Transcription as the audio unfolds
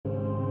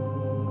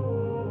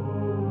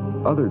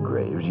Other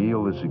graves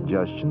yield the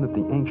suggestion that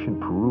the ancient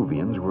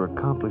Peruvians were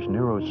accomplished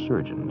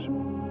neurosurgeons.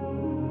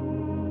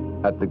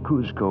 At the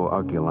Cuzco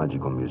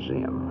Archaeological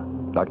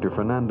Museum, Dr.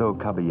 Fernando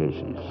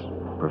Caballeses,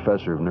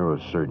 professor of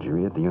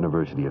neurosurgery at the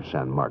University of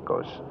San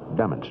Marcos,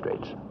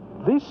 demonstrates.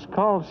 These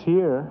skulls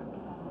here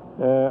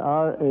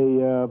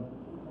are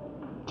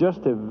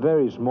just a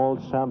very small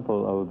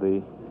sample of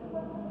the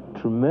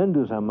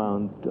tremendous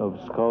amount of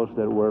skulls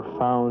that were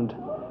found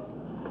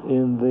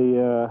in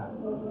the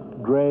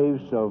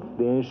graves of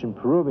the ancient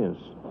Peruvians.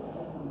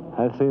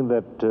 I think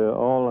that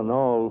all in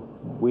all,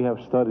 we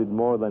have studied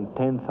more than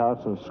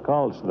 10,000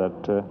 skulls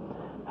that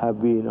have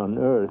been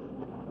unearthed.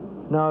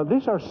 Now,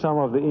 these are some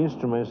of the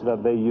instruments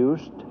that they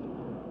used.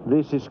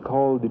 This is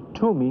called the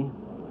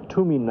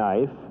tumi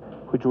knife,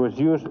 which was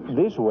used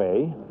this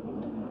way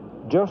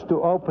just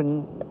to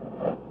open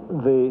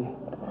the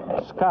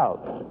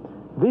scalp.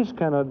 This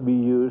cannot be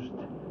used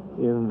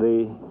in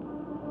the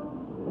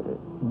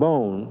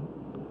bone.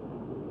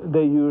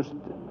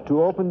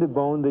 To open the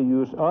bone, they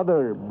use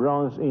other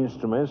bronze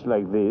instruments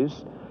like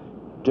this,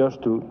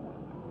 just to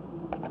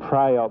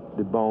pry up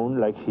the bone,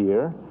 like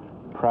here,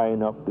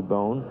 prying up the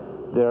bone.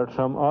 There are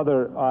some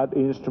other odd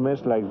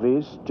instruments like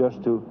this,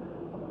 just to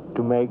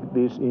make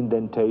these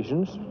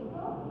indentations.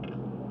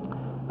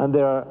 And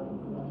there are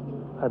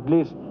at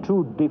least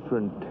 2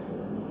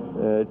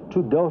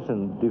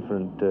 dozen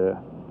different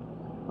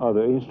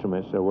other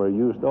instruments that were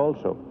used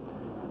also.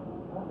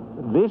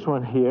 This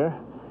one here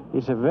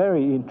is a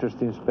very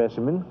interesting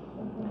specimen.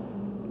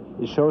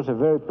 It shows a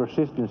very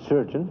persistent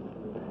surgeon.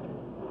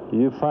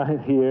 You find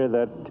here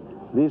that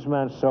this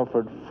man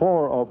suffered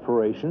 4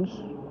 operations,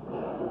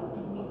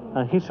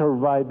 and he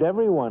survived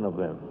every one of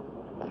them.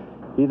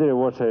 Either it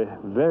was a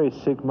very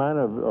sick man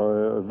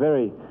or a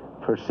very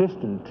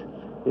persistent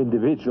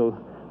individual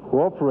who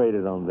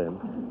operated on them.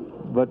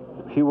 But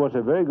he was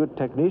a very good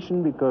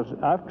technician, because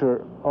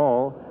after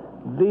all,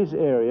 these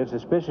areas,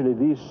 especially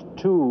these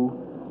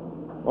 2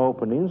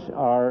 openings,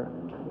 are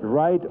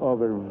right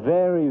over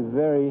very,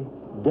 very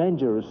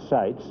dangerous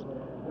sites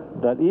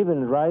that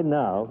even right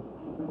now,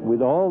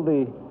 with all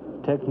the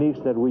techniques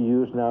that we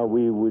use now,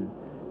 we would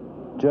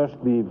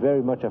just be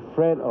very much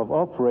afraid of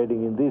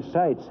operating in these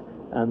sites.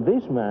 And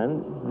this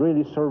man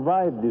really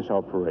survived these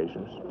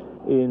operations.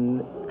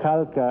 In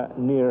Calca,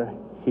 near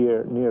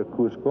here, near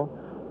Cusco,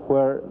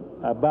 where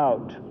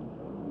about,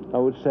 I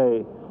would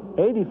say,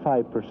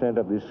 85%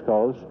 of these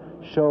skulls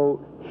show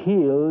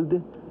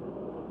healed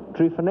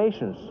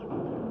trephanations.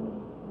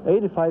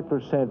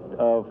 85%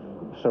 of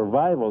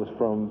survivals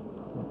from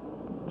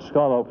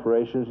skull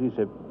operations is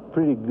a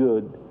pretty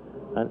good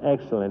and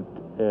excellent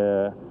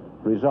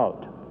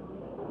result.